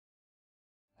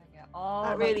all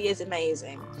That really is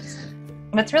amazing.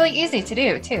 And it's really easy to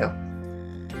do too.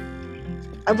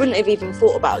 I wouldn't have even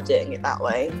thought about doing it that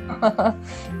way.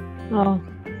 Oh,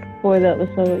 boy, that was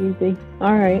so easy.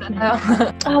 All right.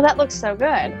 Oh, that looks so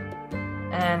good.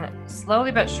 And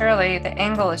slowly but surely, the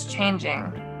angle is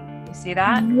changing. You see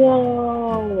that?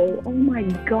 Whoa! Oh my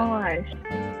gosh!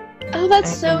 Oh,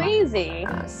 that's so easy.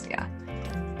 Yes, yeah.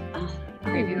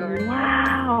 Preview over here.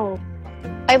 Wow!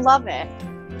 I love it.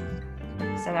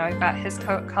 So now we've got his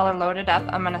coat color loaded up.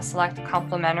 I'm going to select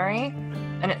complementary,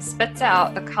 and it spits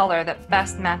out the color that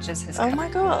best matches his coat. Oh my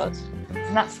god.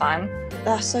 Isn't that fun?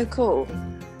 That's so cool.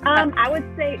 I would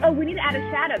say, we need to add a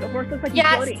shadow. The horse looks like he's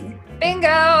floating.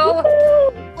 Bingo!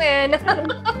 Win!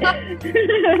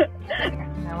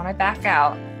 Now when I back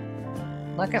out,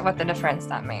 look at what the difference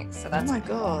that makes. So that's oh my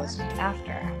god.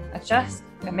 after.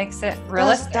 It makes it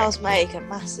realistic. It does make a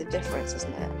massive difference,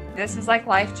 doesn't it? This is like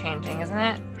life-changing, isn't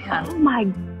it? Man. Oh my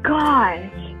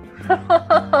gosh!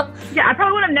 Yeah, I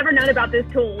probably would have never known about this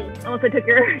tool unless I took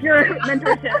your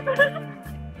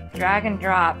mentorship. Drag and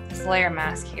drop this layer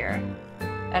mask here,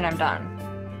 and I'm done.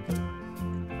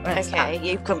 When it's Okay,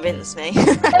 you've convinced me.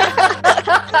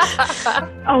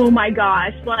 Oh my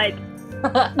gosh, like,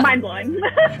 mind blowing.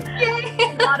 Yay!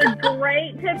 A lot of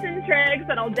great tips and tricks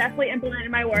that I'll definitely implement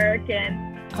in my work. And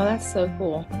Oh, that's so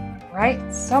cool. Right?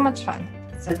 So much fun.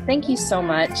 So thank you so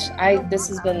much. This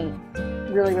has been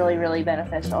really, really, really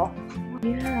beneficial.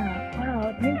 Yeah,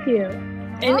 wow, thank you.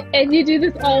 And you do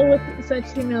this all with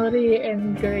such humility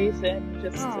and grace and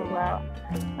just, wow.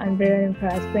 I'm very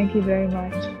impressed. Thank you very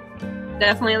much.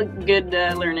 Definitely a good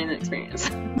learning experience.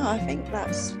 No, I think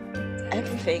that's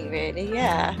everything really,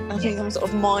 yeah. I think I'm sort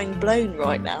of mind blown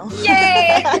right now.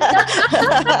 Yay!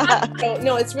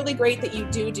 No, it's really great that you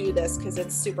do this because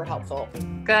it's super helpful.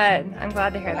 Good. I'm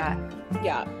glad to hear that.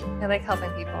 Yeah. I like helping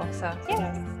people, so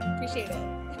Yes, appreciate it.